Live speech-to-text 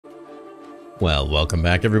Well, welcome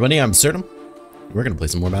back everybody, I'm Absurdum. We're gonna play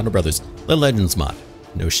some more Battle Brothers, the Legends mod.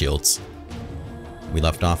 No shields. We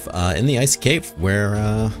left off in the icy cave where,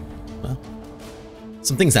 well,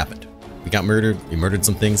 some things happened. We got murdered, we murdered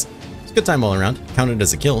some things. It's a good time all around, counted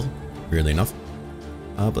as a kill, weirdly enough.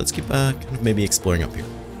 But let's keep kind of maybe exploring up here.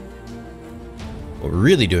 What we're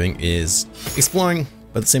really doing is exploring,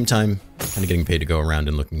 but at the same time, kind of getting paid to go around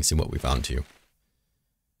and looking and see what we found too.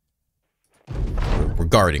 We're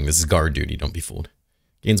guarding. This is guard duty. Don't be fooled.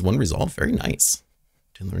 Gains 1 resolve. Very nice.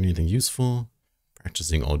 Didn't learn anything useful.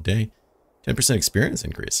 Practicing all day. 10% experience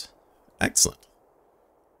increase. Excellent.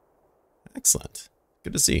 Excellent.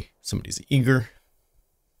 Good to see. Somebody's eager.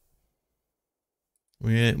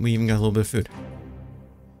 We even got a little bit of food.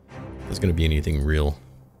 There's going to be anything real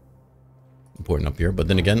important up here. But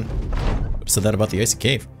then again, I've said that about the icy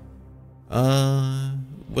cave.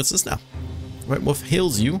 What's this now? Right, what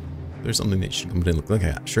hails you? There's something that you should come in and look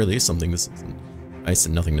at. Surely something this isn't ice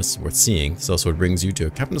and nothingness is worth seeing. This also brings you to a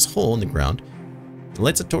cavernous hole in the ground. It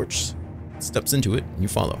lights a torch, steps into it, and you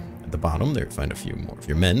follow. At the bottom, there you find a few more of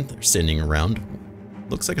your men. They're standing around.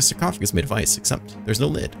 Looks like a sarcophagus made of ice, except there's no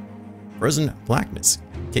lid. Frozen blackness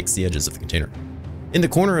cakes the edges of the container. In the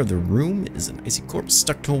corner of the room is an icy corpse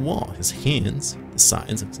stuck to a wall. His hands, the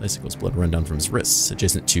sides of his icicles, blood run down from his wrists.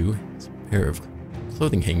 Adjacent to is a pair of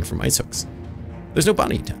clothing hanging from ice hooks. There's no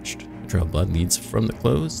body attached. The trail of blood leads from the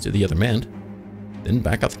clothes to the other man, then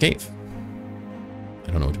back out the cave.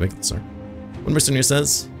 I don't know what to make of this, sir. One mercenary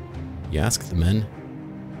says, you ask the men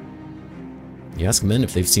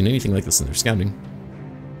if they've seen anything like this in their scouting.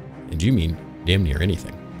 And you mean damn near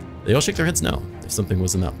anything. They all shake their heads no. If something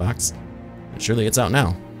was in that box, then surely it's out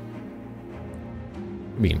now.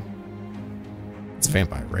 I mean, it's a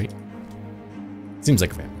vampire, right? Seems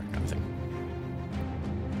like a vampire kind of thing.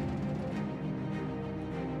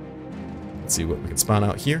 Let's see what we can spawn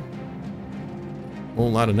out here.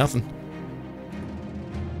 Whole lot of nothing.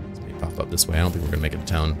 Let me pop up this way. I don't think we're gonna make it to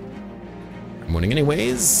town morning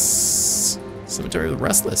anyways. Cemetery of the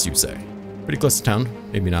Restless, you say? Pretty close to town.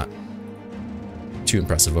 Maybe not too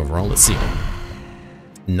impressive overall. Let's see.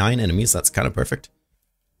 9 enemies. That's kind of perfect.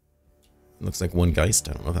 Looks like 1 Geist.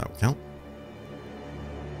 I don't know if that would count.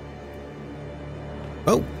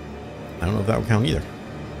 Oh, I don't know if that would count either.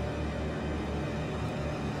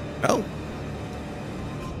 Oh.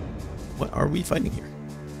 What are we fighting here?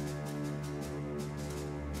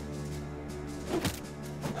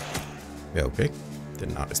 Yeah, okay.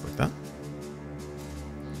 Did not expect that.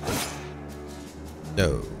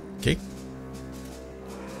 Okay.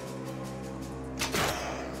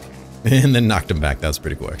 And then knocked him back. That was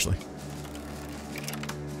pretty cool, actually.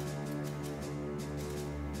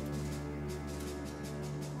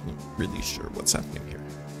 Not really sure what's happening here.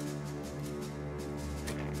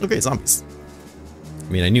 Okay, zombies. I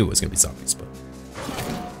mean, I knew it was going to be zombies, but...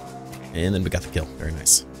 And then we got the kill. Very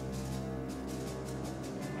nice.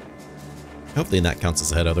 Hopefully that counts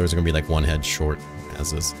as a head. Others are going to be like 1 head short,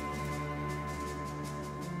 as is.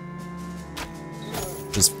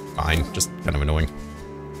 Which is fine. Just kind of annoying. I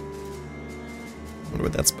wonder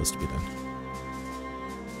what that's supposed to be then.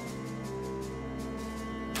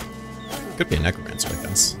 Could be a necromancer, I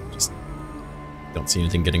guess. Just don't see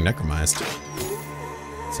anything getting necromized.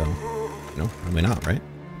 So, no, probably not, right?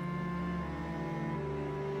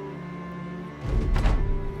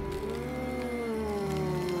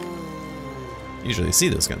 Usually see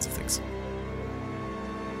those kinds of things.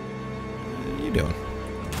 What are you doing?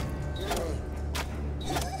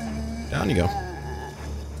 Down you go.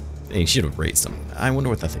 Dang, you should have raised them. I wonder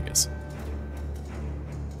what that thing is.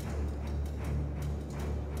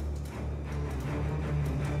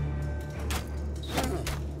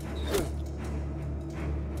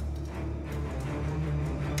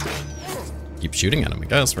 Keep shooting at him, I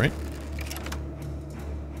guess, right?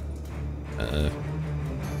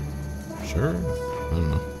 Sure. I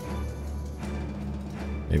don't know.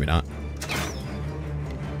 Maybe not.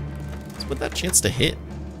 So with that chance to hit,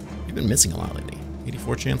 you've been missing a lot lately.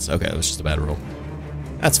 84 chance? Okay, that was just a bad roll.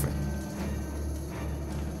 That's fair.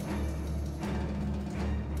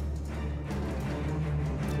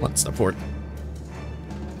 One step forward.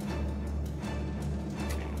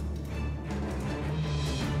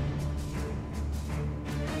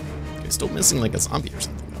 Okay, still missing like a zombie or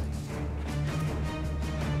something.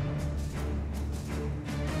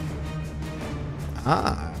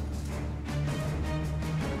 Ah.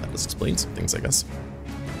 That does explain some things, I guess.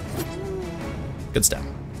 Good step.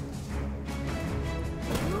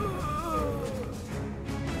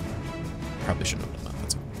 Probably shouldn't have done that.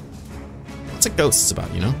 That's what's a ghost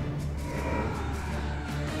about, you know?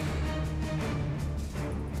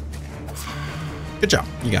 Good job.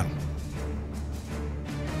 You got him.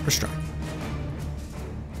 We're strong.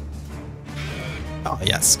 Oh,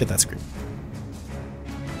 yes. Get that screen.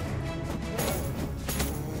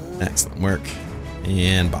 Excellent work.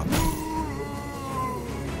 And bop.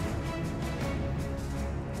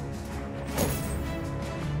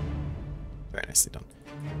 Very nicely done.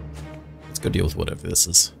 Let's go deal with whatever this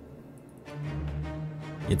is.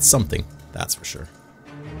 It's something, that's for sure.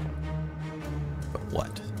 But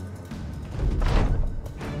what?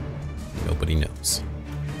 Nobody knows.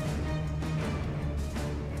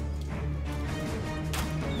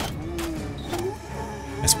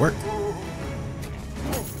 Nice work.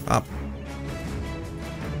 Up.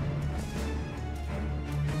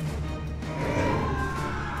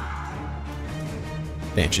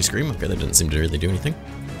 Banshee Scream. Okay, that didn't seem to really do anything.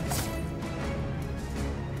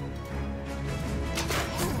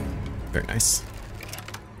 Very nice.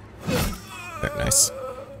 Very nice.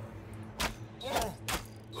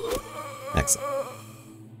 Excellent.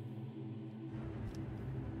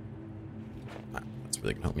 That's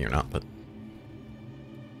really gonna help me or not, but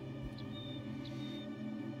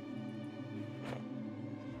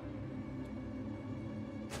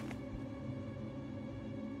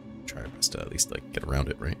try our best to at least like get around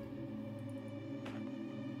it, right?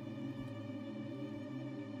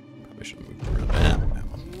 Probably should have moved around that.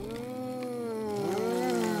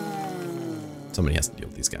 Somebody has to deal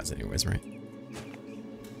with these guys anyways, right?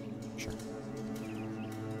 Sure.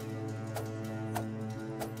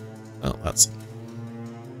 Oh, that's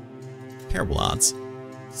terrible odds.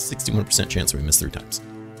 61% chance we miss 3 times.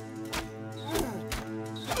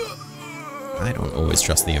 I don't always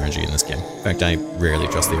trust the RNG in this game. In fact, I rarely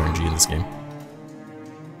trust the RNG in this game.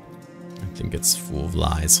 I think it's full of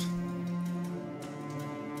lies.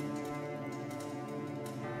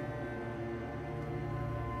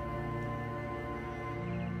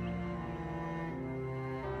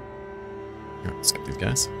 Alright, let's skip these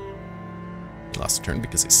guys. He lost a turn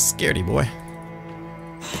because he's scaredy boy.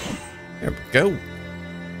 There we go.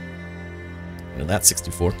 And that's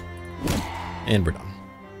 64. And we're done.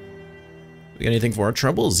 We got anything for our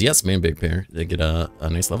troubles? Yes, man, big pair. They get a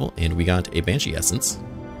nice level. And we got a Banshee Essence.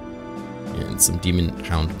 And some Demon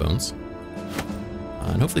Hound Bones.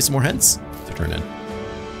 And hopefully some more heads to turn in.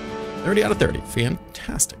 30 out of 30.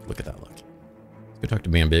 Fantastic. Look at that look. Let's go talk to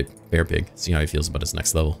Bear Pig. See how he feels about his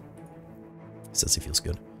next level. He says he feels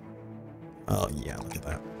good. Oh, yeah, look at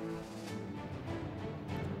that.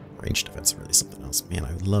 Range defense is really something else. Man,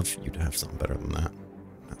 I would love you to have something better than that.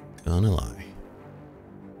 Not gonna lie.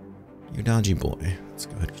 You dodgy boy. Let's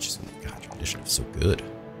go ahead and get you some. God, your initiative's so good.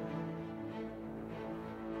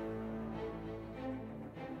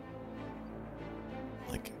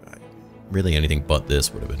 Like, really anything but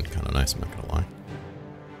this would have been kind of nice, I'm not gonna lie.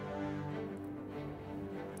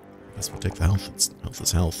 I guess we'll take the health. Health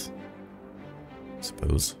is health. I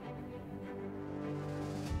suppose.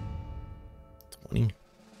 20.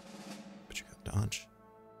 But you got dodge.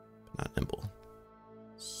 But not nimble.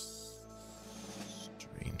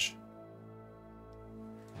 Strange.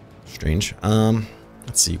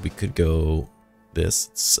 Let's see. We could go this.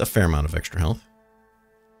 It's a fair amount of extra health.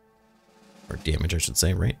 Or damage, I should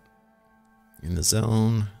say, right? In the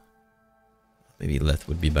zone. Maybe Leth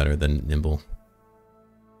would be better than Nimble.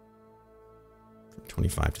 From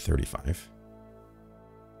 25 to 35.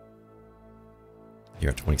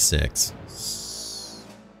 You're at 26.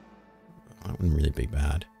 That wouldn't really be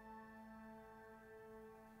bad.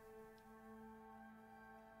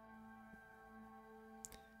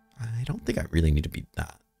 I don't think I really need to beat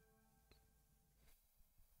that.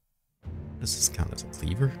 Does this count as a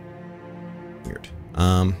cleaver? Weird.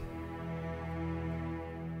 I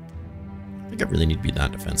think I really need to be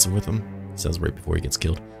that defensive with him. It says right before he gets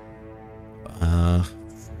killed. I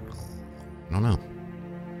don't know.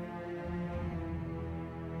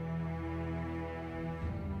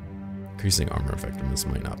 Increasing armor effectiveness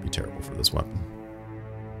might not be terrible for this weapon.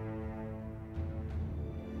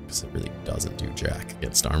 Because it really doesn't do jack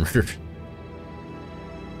against armor.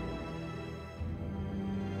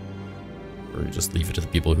 Or just leave it to the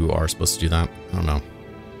people who are supposed to do that. I don't know.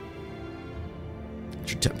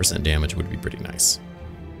 Extra 10% damage would be pretty nice.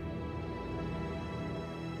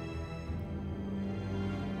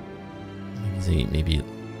 Maybe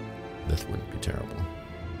this wouldn't be terrible.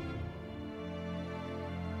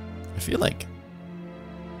 I feel like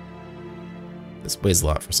this weighs a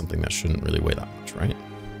lot for something that shouldn't really weigh that much, right?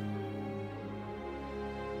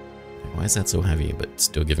 Why is that so heavy, but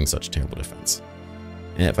still giving such terrible defense?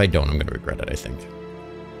 And if I don't, I'm going to regret it, I think.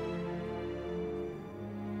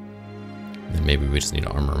 And then maybe we just need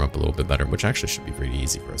to armor him up a little bit better, which actually should be pretty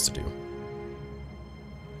easy for us to do.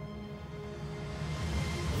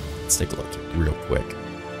 Let's take a look real quick.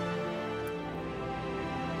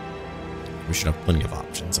 We should have plenty of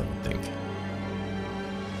options, I would think.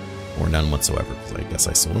 Or none whatsoever, because I guess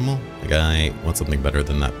I sold them all. Like, I want something better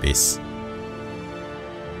than that base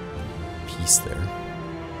piece there.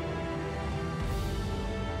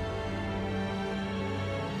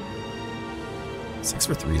 Six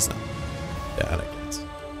for 3 is not bad, I guess.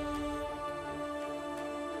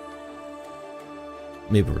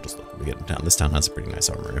 Maybe we're just looking to get in town. This town has a pretty nice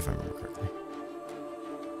armor, if I remember correctly.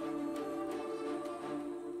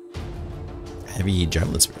 Heavy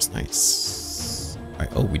javelin spears, nice. Alright,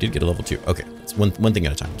 oh, we did get a level 2. Okay, it's one thing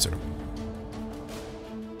at a time, sort of.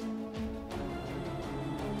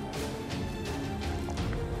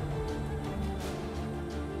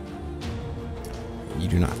 You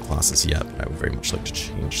do not have classes yet, but I would very much like to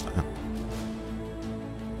change that.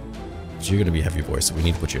 So you're going to be heavy voice, so we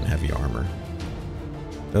need to put you in heavy armor.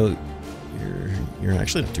 Though, you're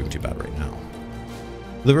actually not doing too bad right now.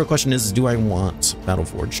 The real question is, do I want Battle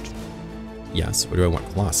Forged? Yes. Or do I want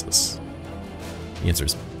Colossus? The answer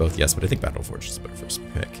is both yes, but I think Battle Forged is a better first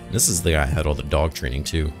pick. And this is the guy I had all the dog training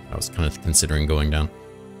too. I was kind of considering going down.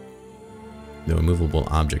 The immovable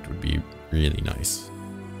object would be really nice.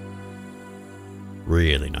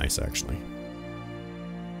 Really nice, actually.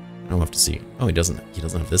 I'll have to see. Oh, he doesn't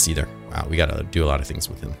have this either. Wow, we gotta do a lot of things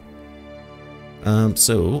with him.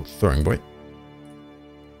 So, throwing boy.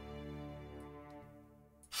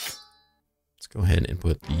 Let's go ahead and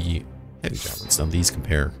put the heavy javelins down. These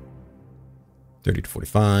compare 30 to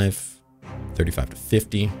 45, 35 to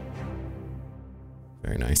 50.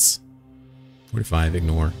 Very nice. 45,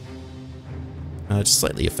 ignore. Just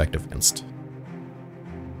slightly effective against.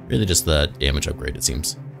 Really just the damage upgrade, it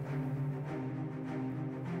seems.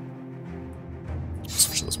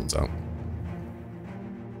 Switch those ones out.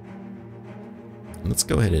 And let's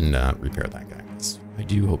go ahead and repair that guy. I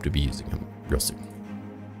do hope to be using him real soon.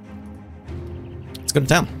 Let's go to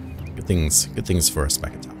town. Good things for us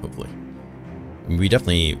back in town, hopefully. We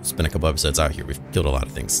definitely spent a couple episodes out here. We've killed a lot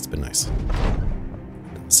of things. It's been nice.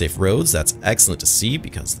 Safe roads. That's excellent to see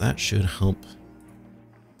because that should help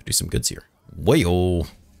produce some goods here. Wayo!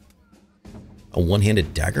 A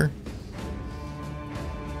one-handed dagger?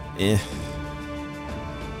 Eh.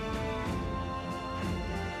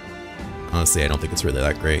 Honestly, I don't think it's really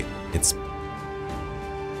that great. It's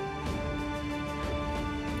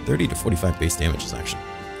 30 to 45 base damage is actually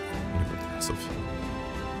kind of impressive.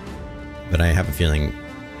 But I have a feeling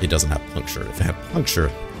it doesn't have puncture. If it had puncture,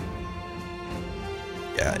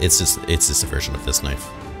 yeah, it's just a version of this knife.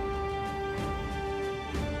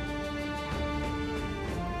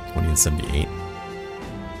 20 and 78.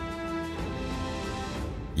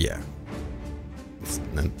 Yeah.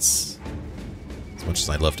 That's as much as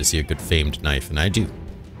I'd love to see a good famed knife, and I do.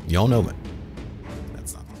 Y'all know it.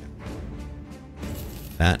 That's not the guy.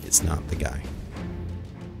 That is not the guy.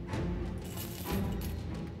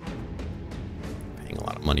 Paying a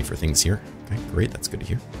lot of money for things here. Okay, great. That's good to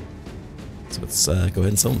hear. So let's go ahead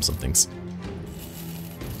and sell him some things.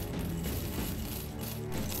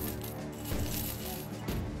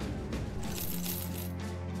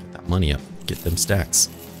 Get that money up. Get them stacks.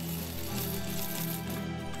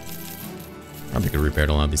 Probably could have repaired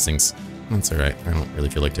a lot of these things. That's alright. I don't really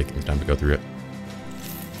feel like taking the time to go through it.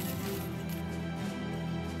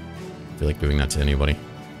 I feel like doing that to anybody.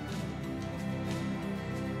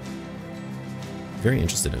 Very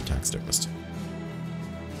interested in taxidermist.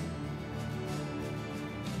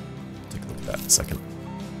 Take a look at that in a second.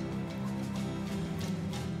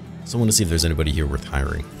 So I want to see if there's anybody here worth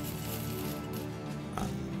hiring.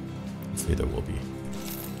 Hopefully there will be.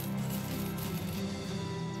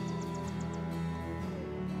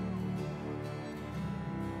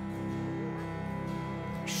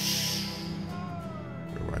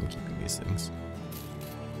 Things.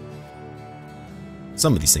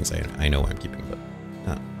 Some of these things I know I'm keeping, but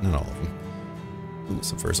not all of them. Ooh,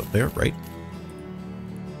 some furs up there, right?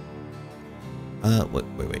 Wait.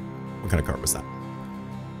 What kind of car was that?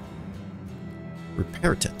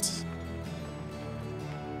 Repair tent.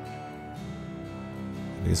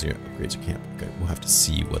 These are upgrades to camp. Okay, we'll have to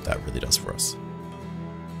see what that really does for us.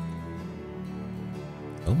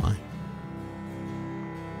 Oh my.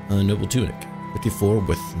 Noble tunic. 54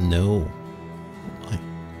 with no. Oh my.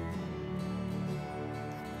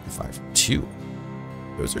 5.2.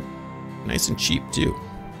 Those are nice and cheap too.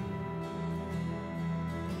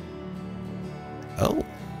 Oh.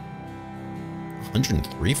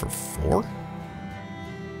 103 for 4?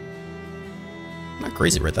 Not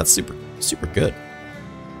crazy, right? That's super good.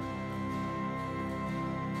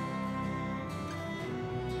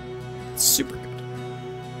 Super good.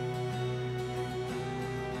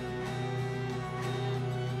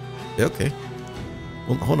 Okay.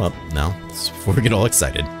 Well, hold up now. Before we get all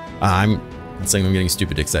excited. I'm not saying I'm getting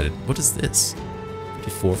stupid excited. What is this?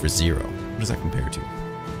 54 for 0. What does that compare to?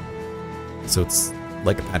 So it's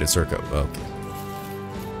like a padded circuit. Okay.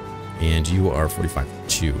 And you are 45 for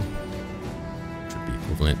 2. Which would be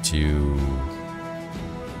equivalent to...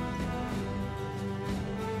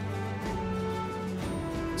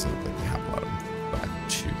 doesn't look like we have a lot of them. 5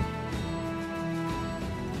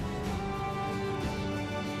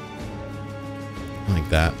 2. Like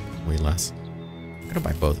that. Way less. I'm gonna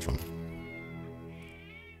buy both of them.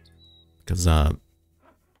 Because,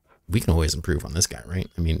 we can always improve on this guy, right?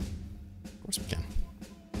 I mean, of course we can.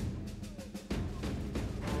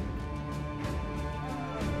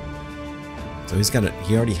 So he's got it.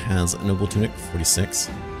 He already has a noble tunic, 46.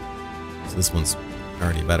 So this one's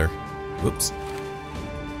already better. Whoops.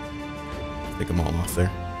 Take them all off there.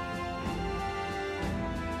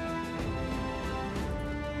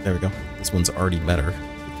 There we go. This one's already better.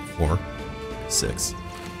 54, 6.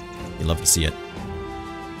 You love to see it.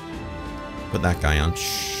 Put that guy on.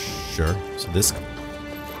 Sure. So this guy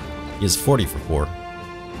is 40 for 4.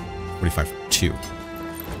 45 for 2.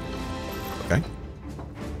 Okay.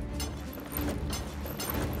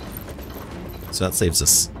 So that saves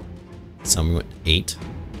us some 8.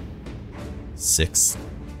 6.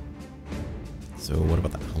 So what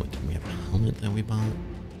about that helmet? Can we have a helmet that we bought?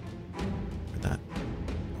 Or that? Oh,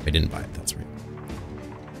 we didn't buy it, that's right.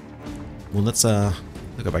 Well, let's go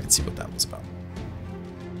back and see what that was about.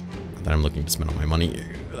 Not that I'm looking to spend all my money.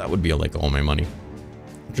 That would be like all my money.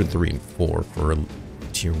 103 and 4 for a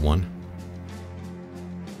tier 1.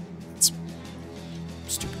 That's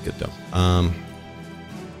stupid good though.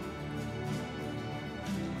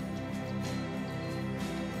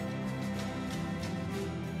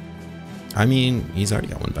 I mean, he's already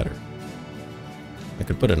got one better. I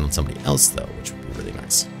could put it on somebody else though, which would be really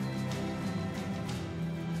nice.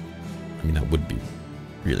 I mean, that would be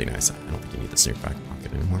really nice. I don't think you need this in your back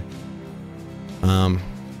pocket anymore.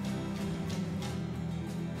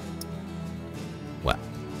 What?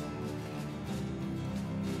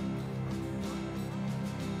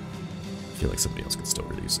 I feel like somebody else could still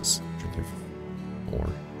reduce this. 4.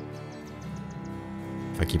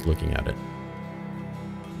 If I keep looking at it,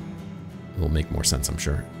 it will make more sense, I'm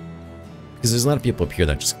sure. Because there's a lot of people up here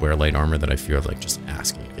that just wear light armor that I feel like just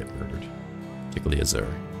asking to get murdered. Particularly as they're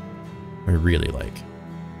I really like.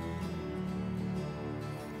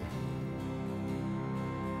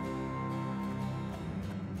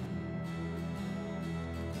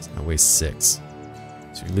 So that weighs 6.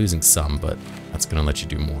 So you're losing some, but that's going to let you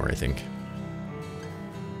do more, I think.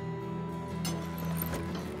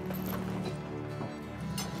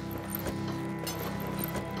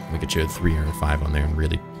 We get you a 3 or a 5 on there and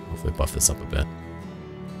really hopefully buff this up a bit.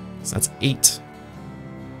 So that's 8.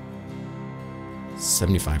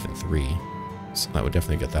 75 and 3. So that would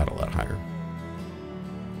definitely get that a lot higher.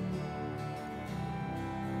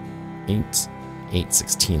 8,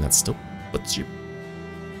 16. That still puts you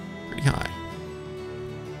pretty high.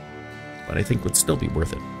 But I think would still be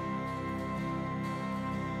worth it.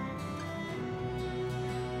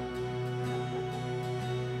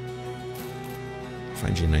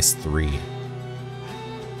 Find you a nice 3.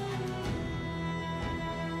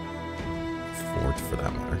 4 for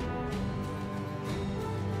that matter.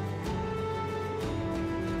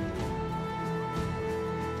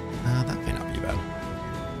 That may not be bad.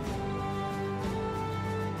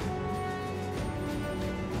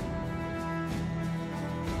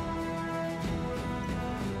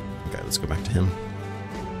 Okay, let's go back to him.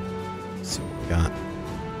 See what we got.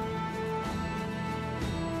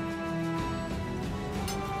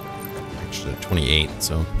 Actually, 28,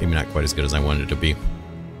 so maybe not quite as good as I wanted it to be.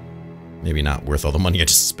 Maybe not worth all the money I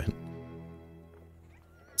just spent.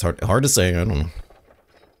 It's hard to say, I don't know.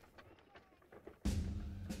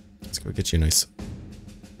 Let's go get you a nice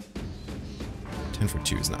 10 for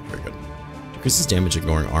 2 is not very good. Decreases damage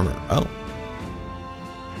ignoring armor. Oh.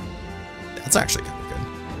 That's actually kind of good.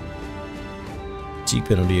 Fatigue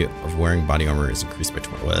penalty of wearing body armor is increased by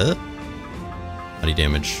 20. What? Body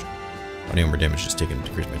damage. Body armor damage is taken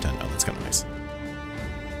decreased by 10. Oh, that's kind of nice.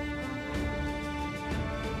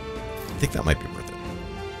 I think that might be worth it.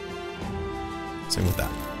 Same with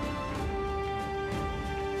that.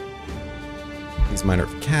 Things minor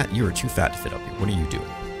for cat. You are too fat to fit up here. What are you doing?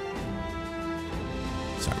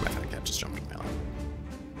 Sorry, my fat cat just jumped on my lap.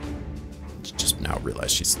 Just now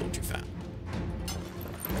realized she's a little too fat.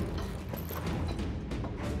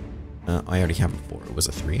 I already have a 4. It was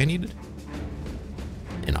a 3 I needed.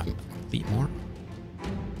 And I'm complete more.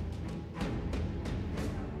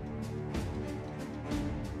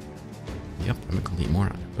 Yep, I'm a complete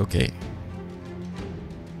moron. Okay.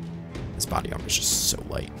 body armor is just so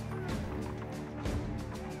light.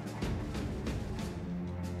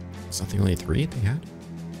 Is that the only 3 they had?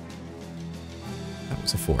 That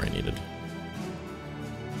was a 4 I needed.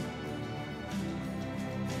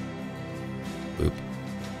 Oop.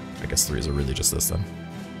 I guess 3s are really just this then.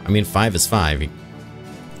 I mean, 5 is 5. You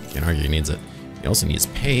can't argue he needs it. He also needs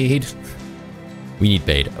paid. We need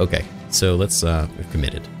paid. Okay, so let's, we've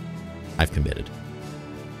committed. I've committed.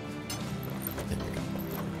 There we go.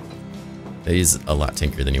 He's a lot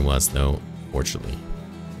tinkier than he was, though, fortunately.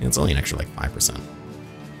 And it's only an extra, like, 5%.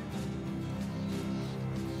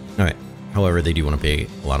 Alright. However, they do want to pay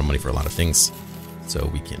a lot of money for a lot of things, so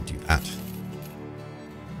we can do that.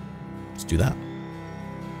 Let's do that.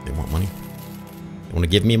 They want money. They want to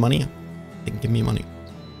give me money? They can give me money.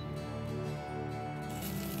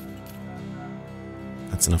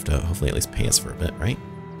 That's enough to hopefully at least pay us for a bit, right?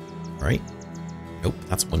 Right? Nope,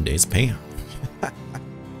 that's 1 day's pay.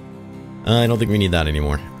 I don't think we need that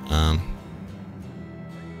anymore.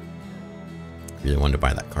 Really wanted to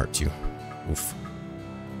buy that cart too. Oof.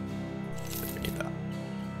 We need that.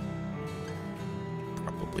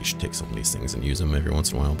 Probably should take some of these things and use them every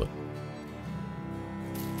once in a while, but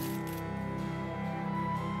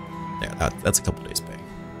yeah, that's a couple days pay.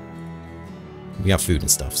 We got food and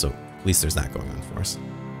stuff, so at least there's that going on for us.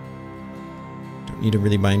 Don't need to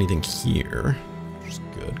really buy anything here, which is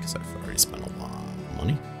good because I've already spent a lot of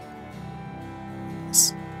money.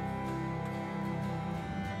 Yes.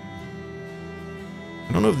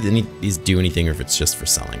 I don't know if any of these do anything or if it's just for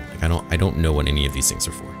selling. Like I don't know what any of these things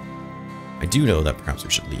are for. I do know that perhaps we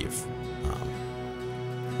should leave,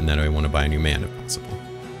 and then I want to buy a new man if possible.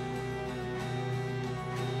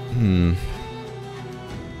 I don't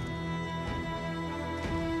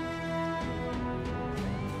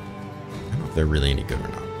know if they're really any good or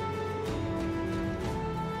not.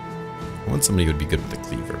 I want somebody who would be good with a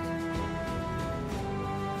cleaver.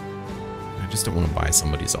 I just don't want to buy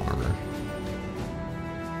somebody's armor.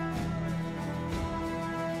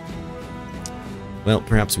 Well,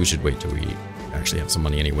 perhaps we should wait till we actually have some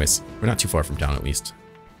money anyways. We're not too far from town at least.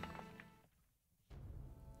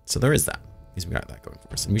 So there is that. At least we got that going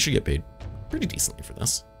for us. And we should get paid pretty decently for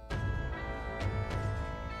this.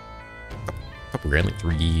 Couple grand, like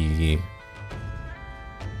 $3,000.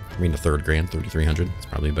 I mean, the third grand, 3,300. It's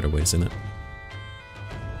probably a better way to say that.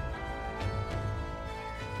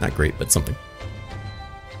 Not great, but something.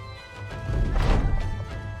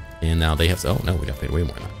 And now they have to, oh no, we got paid way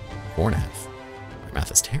more than that. 4.5. My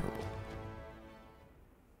math is terrible.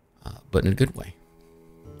 But in a good way.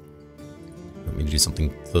 Want me to do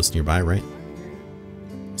something close nearby, right?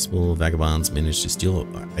 Possible vagabonds manage to steal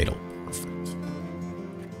an idol. Perfect.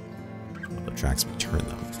 Other tracks return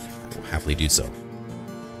them. I will happily do so.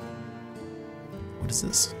 What is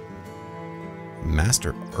this?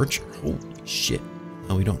 Master Archer. Holy shit.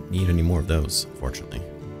 Oh, we don't need any more of those, unfortunately.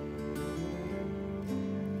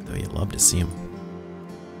 Though you'd love to see them.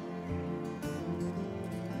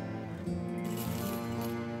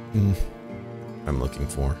 I'm looking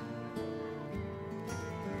for.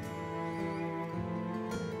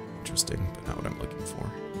 Interesting, but not what I'm looking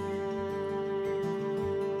for.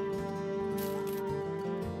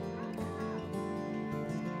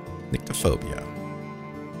 Nyctophobia.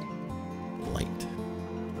 Light.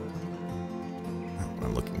 Not what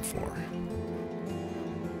I'm looking for.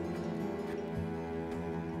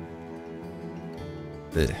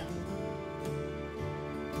 Ugh.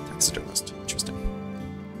 Taxidermist. Interesting.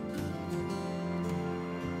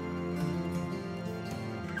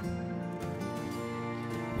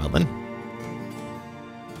 Well then.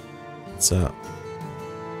 It's ooh.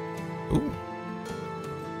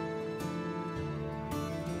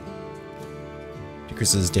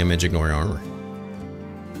 Decreases damage ignoring armor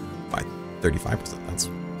by 35%. That's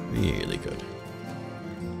really good.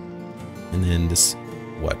 And then this,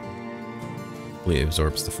 what? It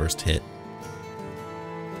absorbs the first hit.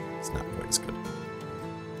 It's not quite as good.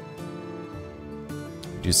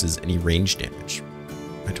 Reduces any range damage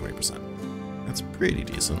by 20%. That's pretty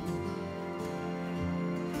decent.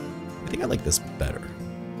 I think I like this better.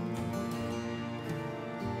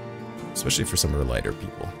 Especially for some of the lighter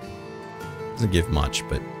people. Doesn't give much,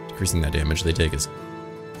 but decreasing that damage they take is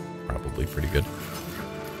probably pretty good.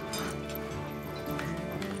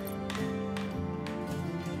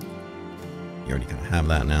 You already kind of have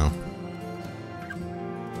that now.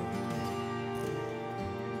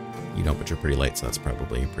 You don't, but you're pretty light, so that's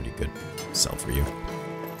probably a pretty good sell for you.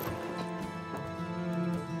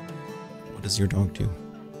 What does your dog do?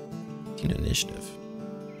 Teen initiative.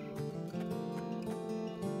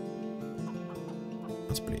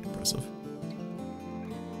 That's pretty impressive.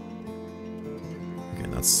 Okay,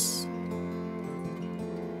 that's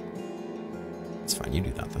you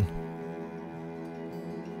do that then.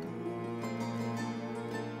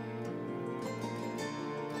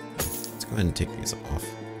 Let's go ahead and take these off.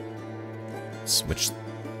 Switch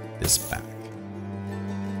this back.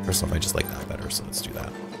 First off, I just like that better, so let's do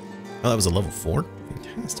that. Oh, that was a level 4?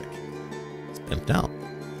 Fantastic. It's pimped out.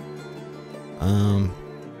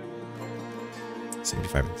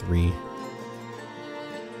 75 and 3.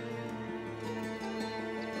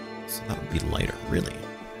 So that would be lighter, really.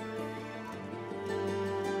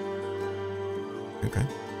 Okay.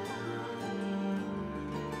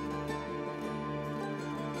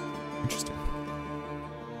 Interesting.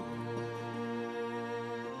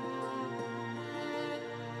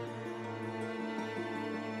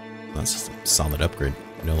 That's just a solid upgrade.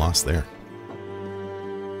 No loss there.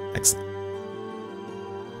 Excellent.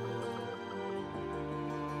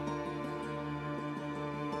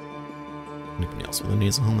 Anybody else with a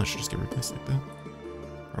nasal helmet should just get replaced like that?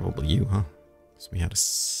 Probably you, huh? So we had a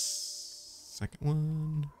second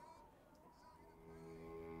one.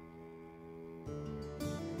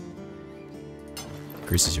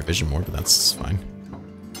 Increases your vision more, but that's fine.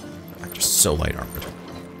 You're so light armored.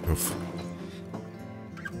 Oof.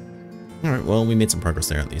 Alright, well, we made some progress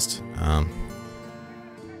there at least.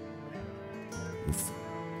 Oof.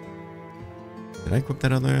 Did I equip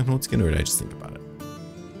that other old skin, or did I just think about it?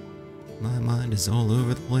 My mind is all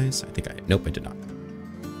over the place. I think I... Nope, I did not.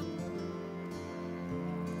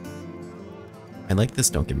 I like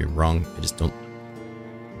this, don't get me wrong. I just don't...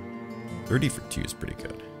 30 for 2 is pretty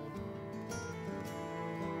good.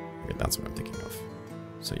 Okay, that's what I'm thinking of.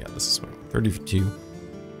 So yeah, this is what... 30 for 2.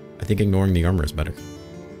 I think ignoring the armor is better.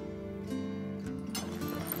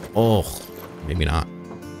 Oh, maybe not.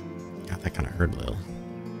 God, that kind of hurt a little.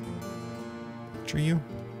 Which are you?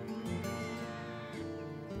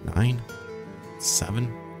 9? 7?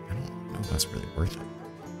 I don't know if that's really worth it.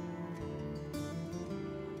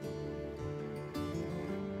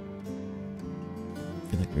 I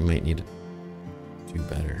feel like we might need to do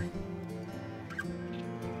better.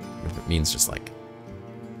 If it means just like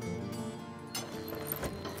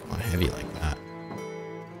not heavy like that.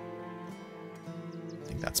 I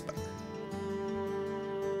think that's better.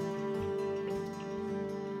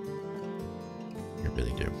 I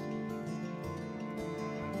really do.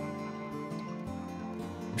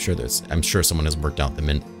 I'm sure someone has worked out the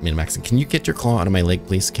min-maxing. Can you get your claw out of my leg,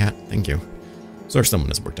 please, cat? Thank you. I'm sure someone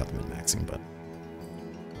has worked out the min-maxing, but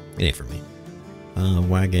it ain't for me.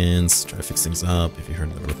 Wagons, try to fix things up. If you heard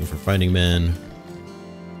that we're looking for fighting men.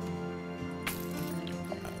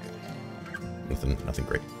 Nothing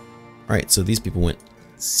great. Alright, so these people went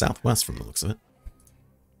southwest from the looks of it.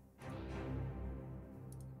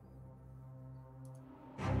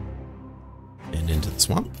 And into the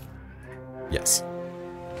swamp? Yes.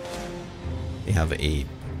 They have a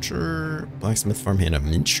butcher, blacksmith, farmhand, a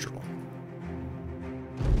minstrel.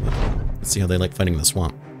 Let's see how they like fighting the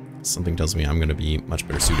swamp. Something tells me I'm going to be much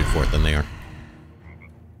better suited for it than they are.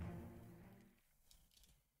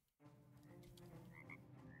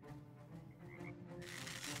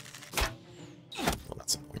 Well,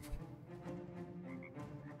 that's annoying.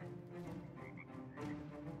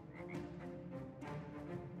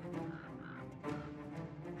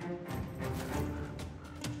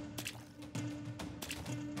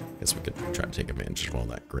 Guess we could try to take advantage of all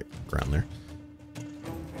that great ground there.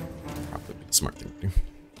 Probably be the smart thing to do.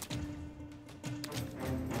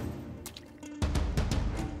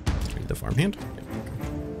 The farmhand? Yeah,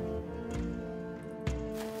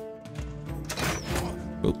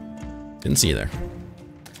 oop, didn't see you there.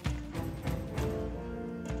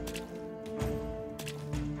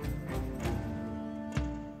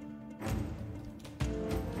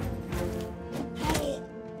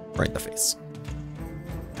 Right in the face.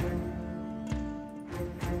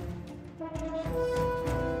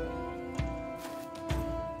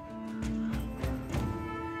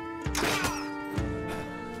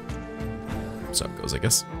 So it goes, I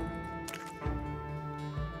guess.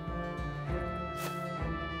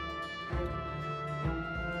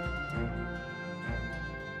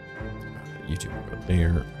 You two will go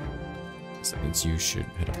there. So that means you should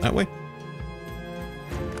head up that way.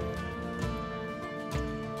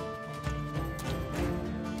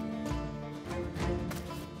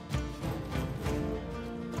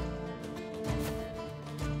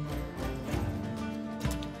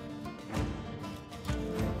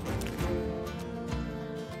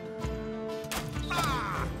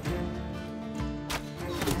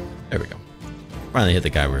 There we go. Finally hit the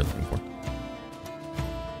guy we were looking for.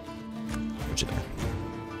 Put you there.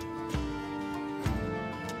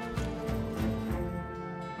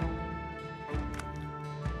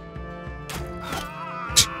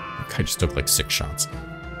 Guy just took like 6 shots.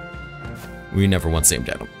 We never once aimed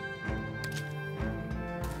at him.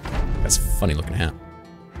 That's a funny looking hat.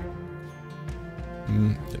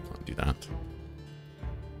 Didn't want to do that.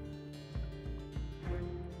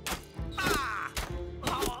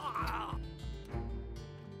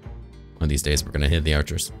 One of these days we're gonna hit the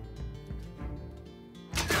archers.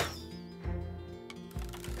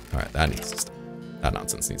 Alright, that needs to stop. That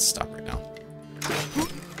nonsense needs to stop right now.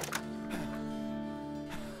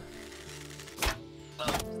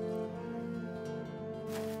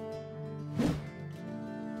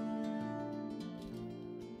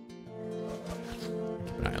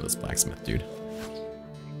 Keep an eye on this blacksmith dude.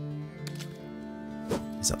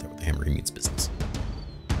 He's out there with the hammer, he means business.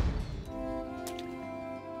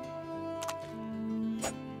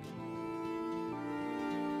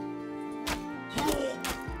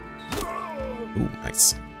 Ooh,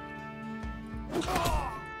 nice.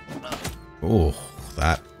 Oh,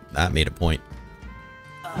 that made a point.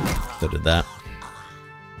 So did that.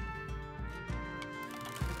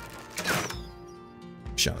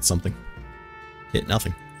 Shot at something. Hit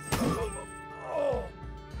nothing.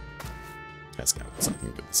 That's got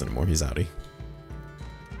something good this anymore. He's outie.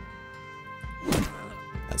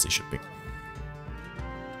 As he should be.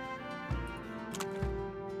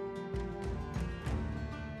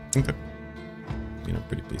 Okay. You know,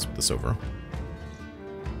 pretty pleased with this overall.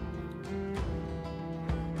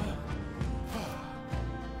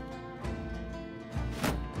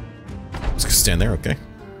 Just gonna stand there, okay.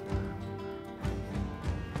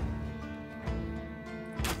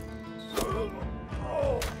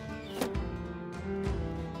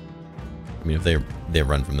 I mean, if they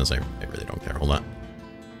run from this, I really don't care. Hold on.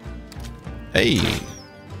 Hey!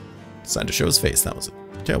 Decided to show his face. That was a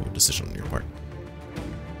terrible decision on your part.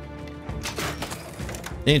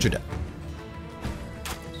 And you're dead.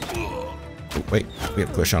 Oh, wait, we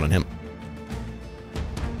have a clear shot on him.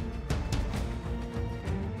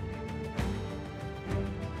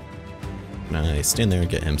 Nice. Stand there and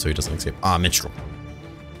get him so he doesn't escape. Ah, minstrel.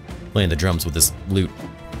 Playing the drums with this lute.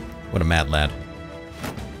 What a mad lad.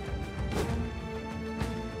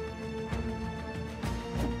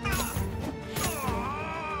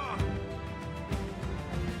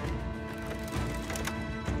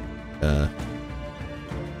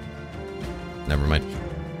 Never mind.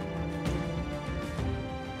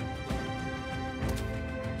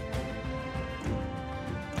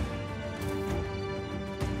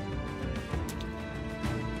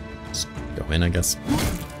 Just go in, I guess.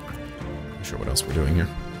 Not sure what else we're doing here.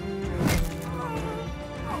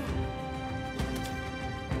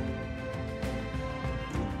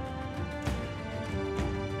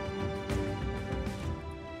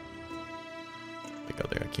 I go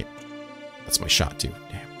there, I can't. That's my shot too.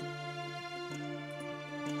 Damn.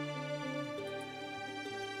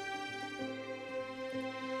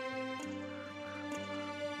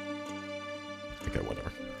 Okay,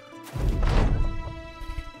 whatever.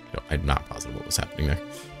 I'm not positive what was happening there.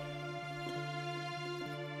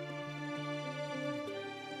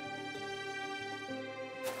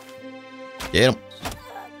 Get him.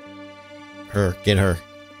 Her, get her.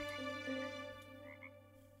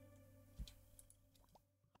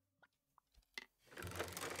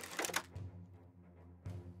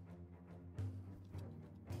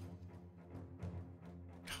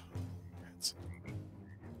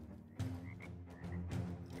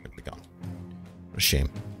 What a shame.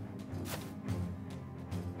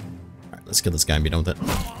 Alright, let's kill this guy and be done with it.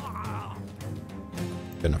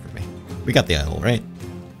 Good enough for me. We got the idol, right?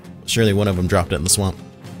 Surely one of them dropped it in the swamp.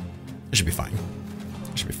 It should be fine.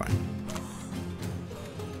 It should be fine.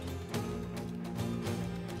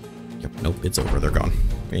 Yep, nope, it's over. They're gone.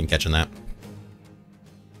 We ain't catching that.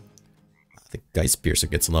 The Geist Piercer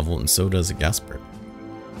gets a level, and so does a Gaspard.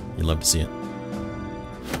 You'd love to see it.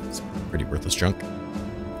 It's a pretty worthless junk.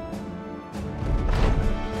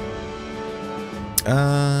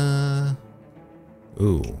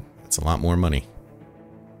 Ooh, that's a lot more money.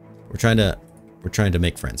 We're trying to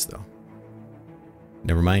make friends though.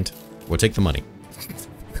 Never mind. We'll take the money.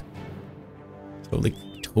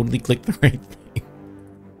 Totally click the right thing.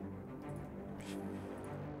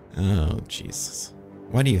 Oh, Jesus.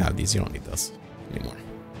 Why do you have these? You don't need this anymore.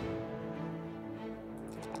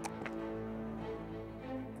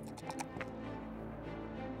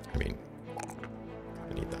 I mean,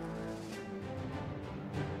 I need that.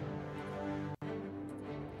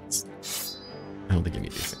 I don't think you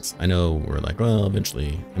need these things. I know we're like, well,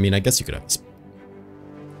 eventually. I mean, I guess you could have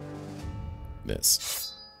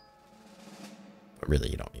this. But really,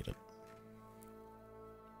 you don't need it.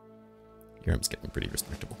 Your arm's getting pretty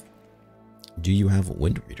respectable. Do you have a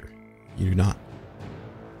wind reader? You do not.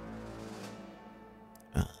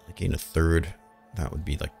 Gain a third. That would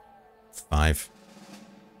be like 5.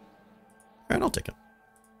 Alright, I'll take it.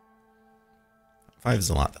 5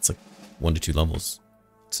 is a lot. That's like 1 to 2 levels.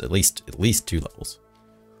 It's at least 2 levels.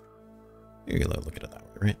 Here you go, look at it that way,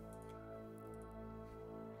 right?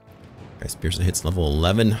 Guys, Pierce hits level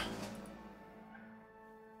 11.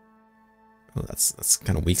 Oh, that's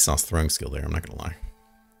kind of weak sauce throwing skill there, I'm not gonna lie.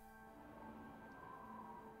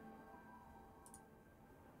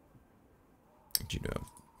 You know,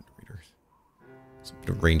 some bit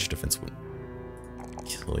of range defense would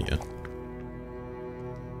kill you.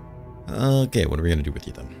 Okay, what are we gonna do with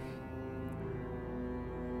you then?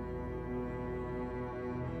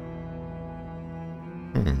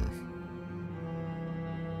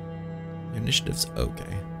 Your initiative's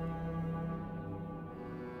okay.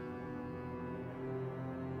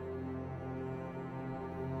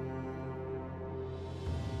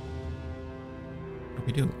 What are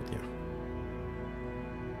we doing with you?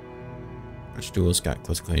 Which duels got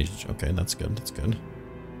close range? Okay, that's good, that's good.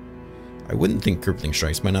 I wouldn't think crippling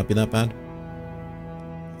strikes might not be that bad.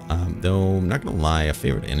 Though, I'm not gonna lie, a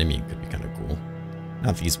favorite enemy could be kind of cool.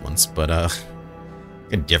 Not these ones, but a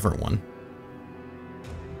different one.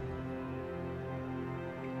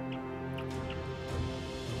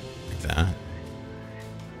 Like that.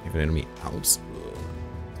 Favorite enemy, Alps.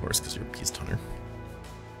 Of course, because you're a Beast Hunter.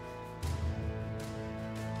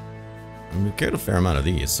 I mean, we carried a fair amount of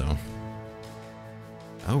these, so...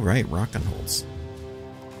 Oh, right, rock gun holds.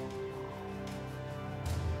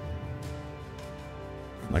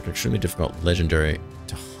 Like extremely difficult, legendary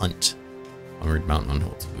to hunt. Armored mountain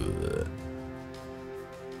unholds. I don't know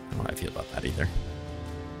how I feel about that either.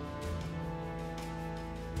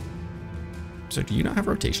 So, do you not have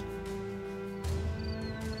rotation?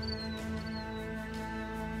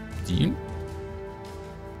 Do you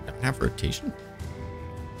not have rotation?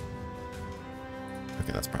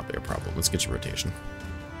 Okay, that's probably a problem. Let's get your rotation.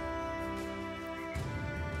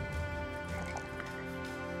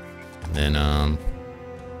 And then, I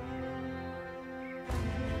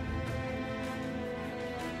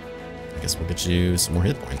guess we'll get you some more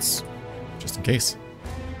hit points, just in case.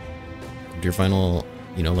 Do your final,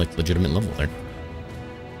 you know, like, legitimate level there.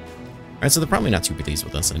 Alright, so they're probably not too pleased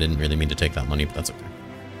with us. I didn't really mean to take that money, but that's okay.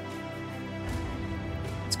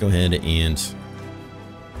 Let's go ahead and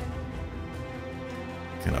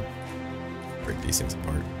kind of break these things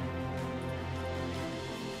apart.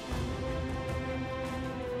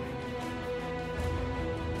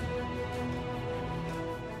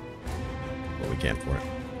 What we can for it.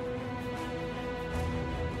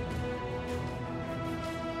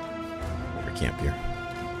 Over camp here.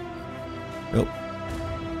 Nope.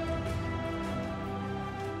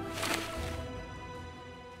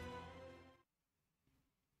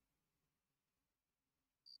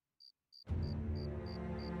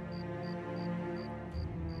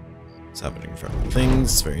 Happening for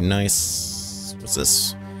things, very nice. What's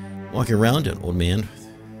this? Walking around, an old man.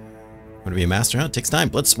 Want to be a master? Huh? It takes time,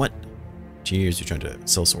 blood, sweat. Cheers, you're trying to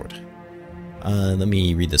sell sword. Let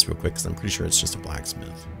me read this real quick, because I'm pretty sure it's just a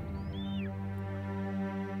blacksmith.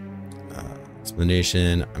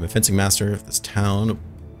 Explanation, I'm a fencing master of this town.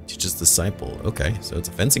 Teaches disciple. Okay, so it's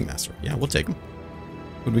a fencing master. Yeah, we'll take him.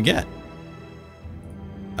 Who'd we get?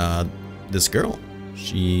 This girl.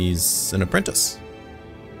 She's an apprentice.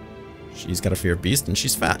 She's got a fear of beast and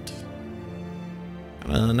she's fat.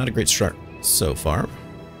 Not a great start so far.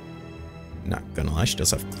 Not gonna lie, she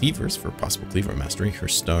does have cleavers for possible cleaver mastery. Her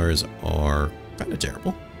stars are kind of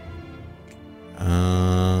terrible.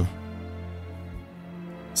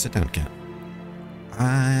 Sit down, cat.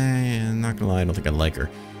 I'm not gonna lie, I don't think I like her.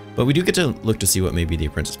 But we do get to look to see what maybe the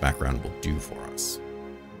apprentice background will do for us.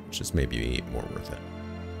 Which is maybe more worth it.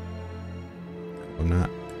 I'm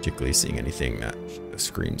not particularly seeing anything that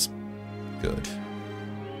screams good.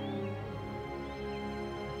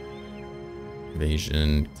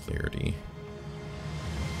 Evasion, clarity.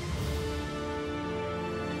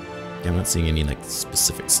 Yeah, I'm not seeing any like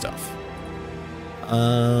specific stuff.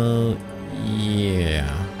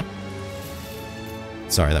 Yeah.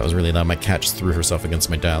 Sorry, that was really loud. My cat just threw herself against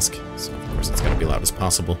my desk, so of course it's gotta be loud as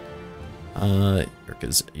possible. Here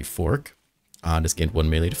is a fork. Odd has gained 1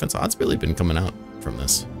 melee defense. Odd's really been coming out from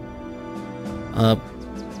this.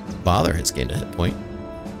 Bother has gained a hit point.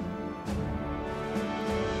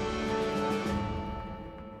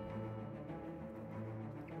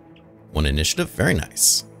 One initiative, very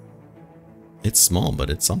nice. It's small,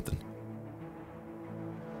 but it's something.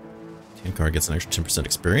 Team card gets an extra 10%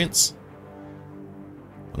 experience.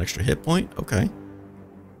 1 extra hit point, okay.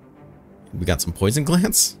 We got some poison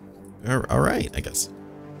glands. Alright, I guess.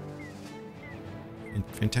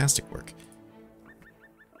 Fantastic work.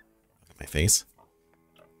 my face.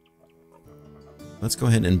 Let's go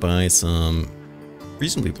ahead and buy some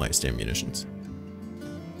reasonably priced ammunitions.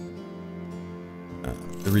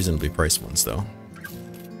 The reasonably priced ones, though.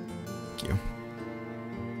 Thank you.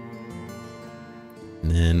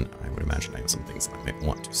 And then I would imagine I have some things that I might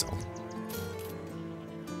want to sell.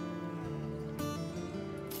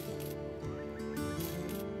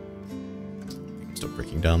 I'm still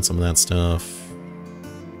breaking down some of that stuff.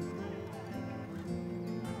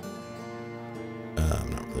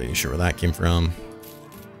 I'm not really sure where that came from.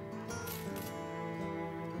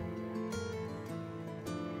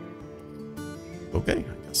 Okay,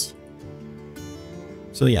 I guess.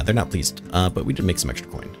 So yeah, they're not pleased, but we did make some extra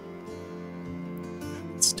coin.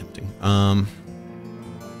 It's tempting. Oh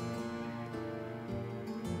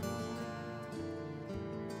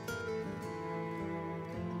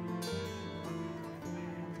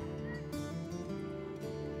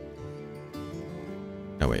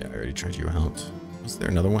wait, I already tried you out. Was there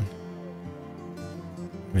another one?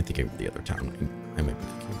 I might think of the other town. I might be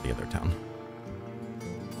thinking of the other town.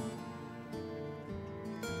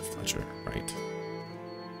 Right.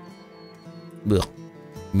 Ugh.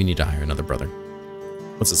 We need to hire another brother.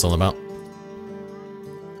 What's this all about?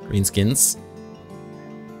 Greenskins?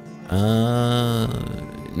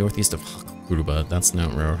 Northeast of Hakuruba. That's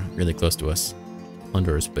not really close to us.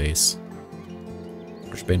 Plunderer's base.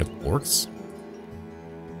 Fresh band of orcs?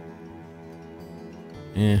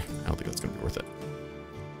 I don't think that's gonna be worth it.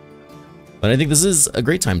 But I think this is a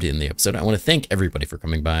great time to end the episode. I want to thank everybody for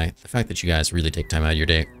coming by. The fact that you guys really take time out of your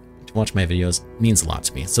day to watch my videos means a lot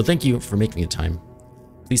to me. So thank you for making the time.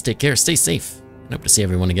 Please take care, stay safe, and hope to see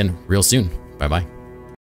everyone again real soon. Bye-bye.